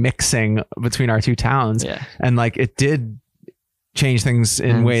only mixing between our two towns. Yeah. And like, it did change things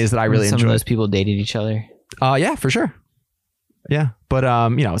in ways that I really enjoyed. Some of those people dated each other. Yeah, for sure. Yeah. But,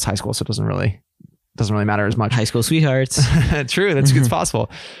 it's high school, so it doesn't really matter as much. High school sweethearts. True. It's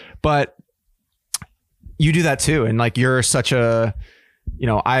possible. But you do that too. And like, you're such a,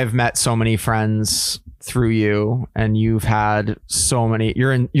 I've met so many friends through you and you've had so many,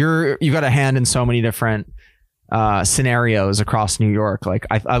 you've got a hand in so many different scenarios across New York. Like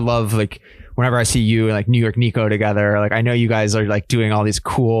I love like whenever I see you and like New York Nico together, like I know you guys are like doing all these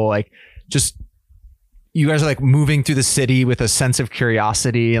cool, like just you guys are like moving through the city with a sense of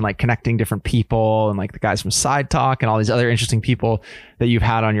curiosity and like connecting different people and like the guys from Side Talk and all these other interesting people that you've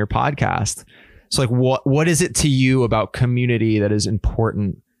had on your podcast. So like what is it to you about community that is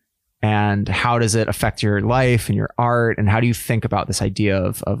important? And how does it affect your life and your art? And how do you think about this idea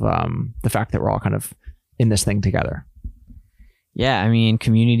of the fact that we're all kind of in this thing together? Yeah, I mean,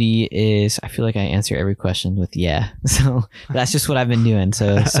 community is, I feel like I answer every question with yeah. So that's just what I've been doing.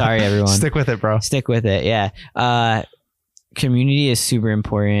 So sorry, everyone. Stick with it, bro. Stick with it. Yeah. Community is super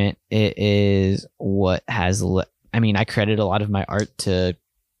important. It is what has, I credit a lot of my art to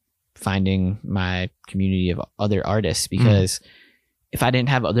finding my community of other artists because if I didn't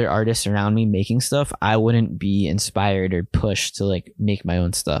have other artists around me making stuff, I wouldn't be inspired or pushed to like make my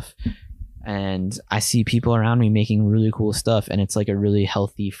own stuff. And I see people around me making really cool stuff and it's like a really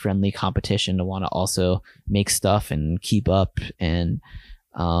healthy, friendly competition to want to also make stuff and keep up. And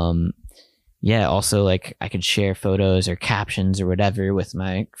also like I could share photos or captions or whatever with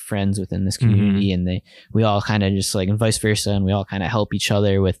my friends within this community and we all kind of just like, and vice versa, and we all kind of help each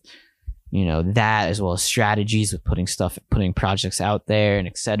other with that, as well as strategies with putting projects out there and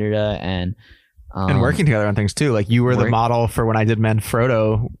etc. And working together on things too. Like you were the model for when I did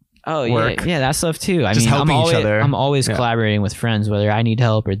Manfrotto. Work. Yeah, that stuff too. Just helping each other. I'm always collaborating with friends, whether I need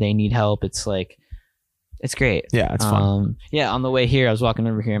help or they need help. It's like, it's great. Yeah, it's fun. On the way here, I was walking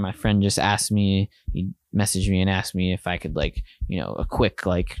over here and my friend just asked me, he messaged me and asked me if I could like, a quick,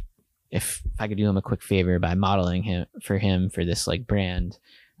 like if I could do him a quick favor by modeling him for this like brand.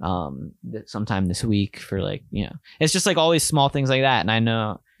 Sometime this week for like, it's just like always small things like that. And I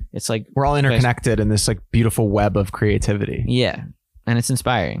know it's like we're all interconnected in this like beautiful web of creativity. Yeah. And it's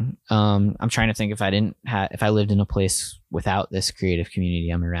inspiring. I'm trying to think if I lived in a place without this creative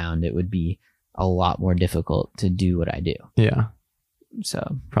community I'm around, it would be a lot more difficult to do what I do. Yeah. So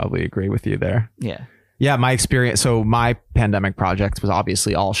probably agree with you there. Yeah. Yeah. My experience. So my pandemic project was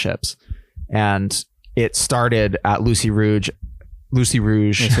obviously All Ships and it started at Lucy Rouge.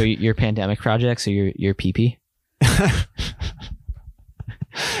 So your pandemic projects or your PP?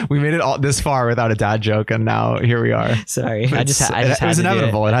 We made it all this far without a dad joke, and now here we are. Sorry, it was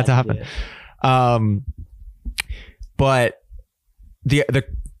inevitable. It had to happen. But the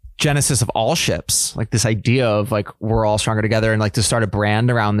genesis of All Ships, like this idea of like we're all stronger together, and like to start a brand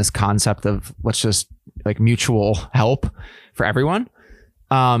around this concept of let's just like mutual help for everyone.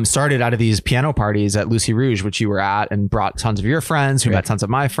 started out of these piano parties at Lucy Rouge, which you were at, and brought tons of your friends who met tons of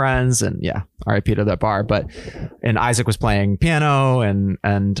my friends, and yeah, RIP to that bar. And Isaac was playing piano,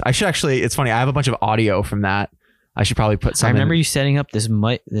 and I should actually, it's funny, I have a bunch of audio from that. I should probably put some. I remember you setting up this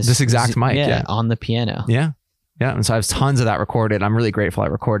mic, this exact mic, on the piano. Yeah. Yeah. And so I have tons of that recorded. I'm really grateful I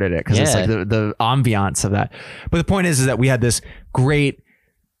recorded it because it's like the ambiance of that. But the point is that we had this great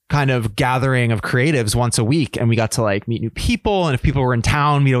kind of gathering of creatives once a week, and we got to like meet new people, and if people were in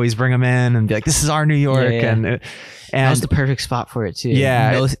town, we'd always bring them in and be like, this is our New York. And that was the perfect spot for it too.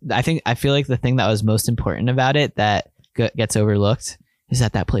 I feel like the thing that was most important about it that gets overlooked is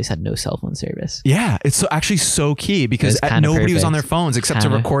that place had no cell phone service. Yeah, it's actually so key because nobody was on their phones except to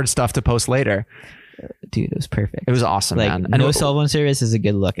record stuff to post later. Dude, it was perfect. It was awesome, man. And no cell phone service is a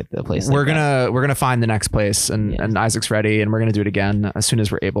good look at the place. We're gonna find the next place, and Isaac's ready, and we're gonna do it again as soon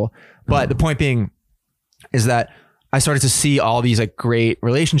as we're able. But the point being is that I started to see all these like great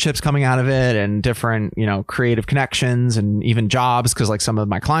relationships coming out of it, and different, creative connections, and even jobs, because like some of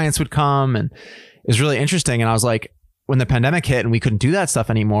my clients would come, and it was really interesting. And I was like, when the pandemic hit and we couldn't do that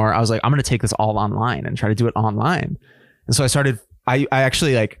stuff anymore, I was like, I'm gonna take this all online and try to do it online. And so I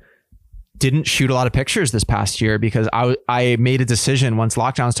actually like didn't shoot a lot of pictures this past year because I made a decision once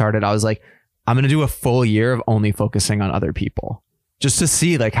lockdown started. I was like, I'm going to do a full year of only focusing on other people just to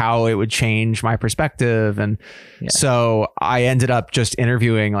see like how it would change my perspective. And so I ended up just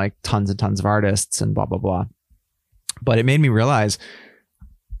interviewing like tons and tons of artists and blah, blah, blah. But it made me realize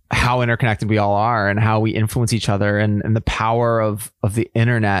how interconnected we all are and how we influence each other, and the power of the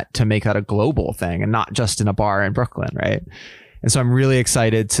internet to make that a global thing and not just in a bar in Brooklyn. Right. And so I'm really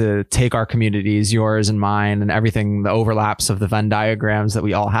excited to take our communities, yours and mine, and everything, the overlaps of the Venn diagrams that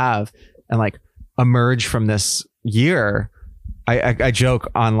we all have, and like emerge from this year. I joke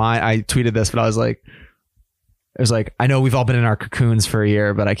online, I tweeted this, but I was like, I know we've all been in our cocoons for a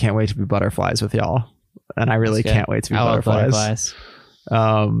year, but I can't wait to be butterflies with y'all. And I really can't wait to be butterflies.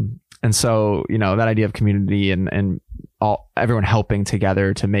 And so, that idea of community and everyone helping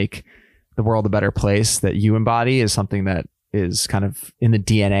together to make the world a better place that you embody is something that is kind of in the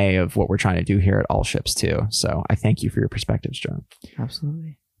DNA of what we're trying to do here at All Ships too. So I thank you for your perspectives, Jerm.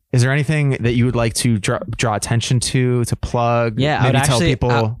 Absolutely. Is there anything that you would like to draw attention to plug? Yeah, maybe tell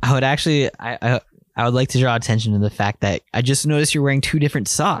people. I would like to draw attention to the fact that I just noticed you're wearing two different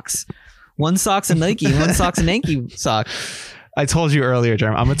socks. One sock's a Nike, one sock's a Nike sock. I told you earlier,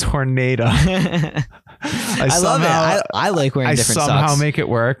 Jerm, I'm a tornado. I love it. I like wearing different socks. I somehow make it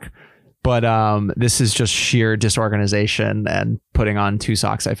work. But this is just sheer disorganization and putting on two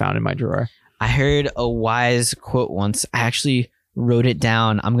socks I found in my drawer. I heard a wise quote once. I actually wrote it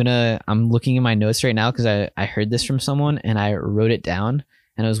down. I'm looking in my notes right now because I heard this from someone and I wrote it down,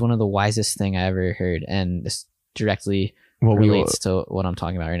 and it was one of the wisest thing I ever heard. And this directly relates to what I'm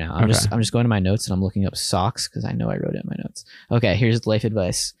talking about right now. I'm just going to my notes and I'm looking up socks because I know I wrote it in my notes. Okay, here's life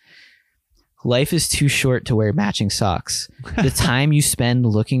advice. Life is too short to wear matching socks. The time you spend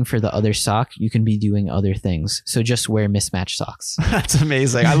looking for the other sock, you can be doing other things. So just wear mismatched socks. That's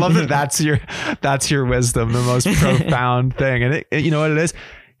amazing. I love that. That's your wisdom, the most profound thing. And you know what it is?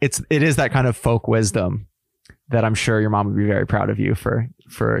 It is that kind of folk wisdom that I'm sure your mom would be very proud of you for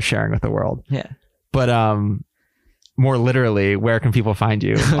sharing with the world. Yeah. But more literally, where can people find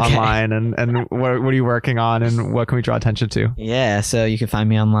you online, and what are you working on, and what can we draw attention to? Yeah, so you can find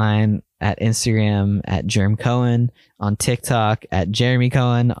me online at Instagram at Jerm Cohen, on TikTok at Jeremy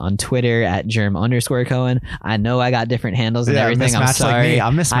Cohen, on Twitter at Jerm_Cohen. I know I got different handles and everything. I'm sorry. Like me.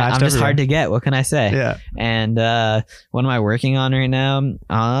 I'm mismatched. I'm just hard to get. What can I say? Yeah. And what am I working on right now?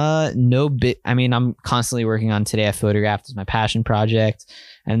 I'm constantly working on Today I Photographed as my passion project.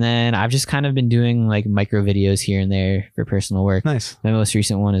 And then I've just kind of been doing like micro videos here and there for personal work. Nice. My most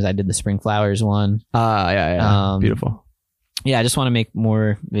recent one is I did the spring flowers one. Yeah. Beautiful. Yeah, I just want to make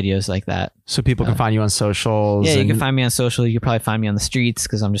more videos like that. So people can find you on socials. Yeah, you can find me on social. You can probably find me on the streets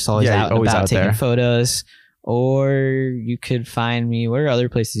because I'm just always out and about taking photos. Or you could find me. What are other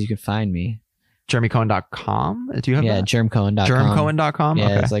places you could find me? JermyCohen.com. Do you have that? JermCohen.com. JermCohen.com. Yeah,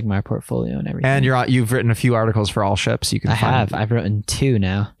 okay. It's like my portfolio and everything. And you've written a few articles for All Ships. I've written 2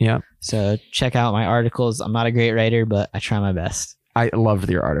 now. Yeah. So check out my articles. I'm not a great writer, but I try my best. I loved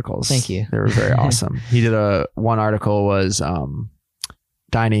your articles. Thank you. They were very awesome. He did one article was outdoor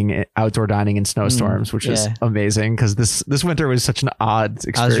dining in snowstorms, which is amazing because this winter was such an odd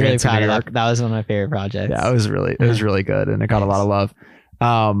experience. I was really proud of that. That was one of my favorite projects. Yeah, it was really good, and it got a lot of love.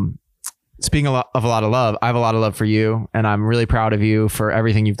 Speaking of a lot of love, I have a lot of love for you, and I'm really proud of you for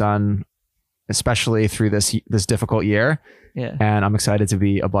everything you've done, especially through this difficult year. Yeah. And I'm excited to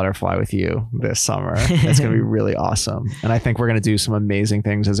be a butterfly with you this summer. It's going to be really awesome. And I think we're going to do some amazing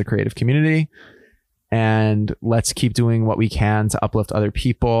things as a creative community. And let's keep doing what we can to uplift other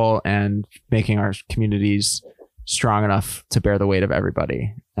people and making our communities strong enough to bear the weight of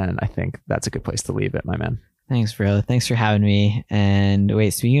everybody. And I think that's a good place to leave it, my man. Thanks, bro. Thanks for having me. And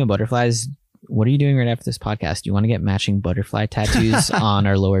wait, speaking of butterflies, what are you doing right after this podcast? Do you want to get matching butterfly tattoos on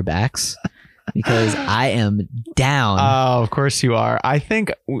our lower backs? Because I am down. Oh, of course you are. I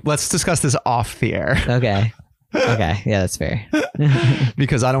think let's discuss this off the air. Okay. Yeah, that's fair.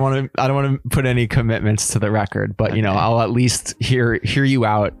 Because I don't want to put any commitments to the record, but you know, I'll at least hear you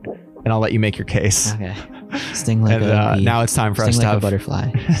out, and I'll let you make your case. Okay. Sting like a bee. Now it's time for us to have a butterfly.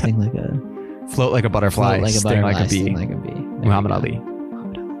 Sting like a float like a butterfly. Float like a sting butterfly. like a bee. Sting like a bee. Muhammad Ali.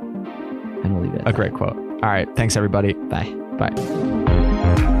 And we'll leave it. A great quote. All right. Thanks, everybody. Bye. Bye.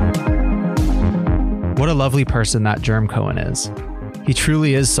 What a lovely person that Jerm Cohen is. He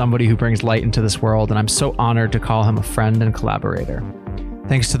truly is somebody who brings light into this world, and I'm so honored to call him a friend and collaborator.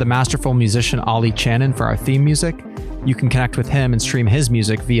 Thanks to the masterful musician Ollie Channon for our theme music. You can connect with him and stream his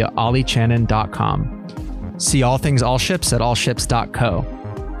music via olliechannon.com. See all things Allships at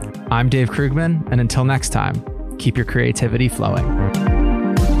allships.co. I'm Dave Krugman, and until next time, keep your creativity flowing.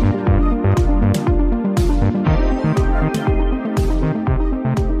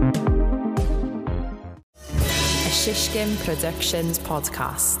 Shishkin Productions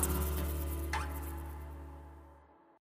podcast.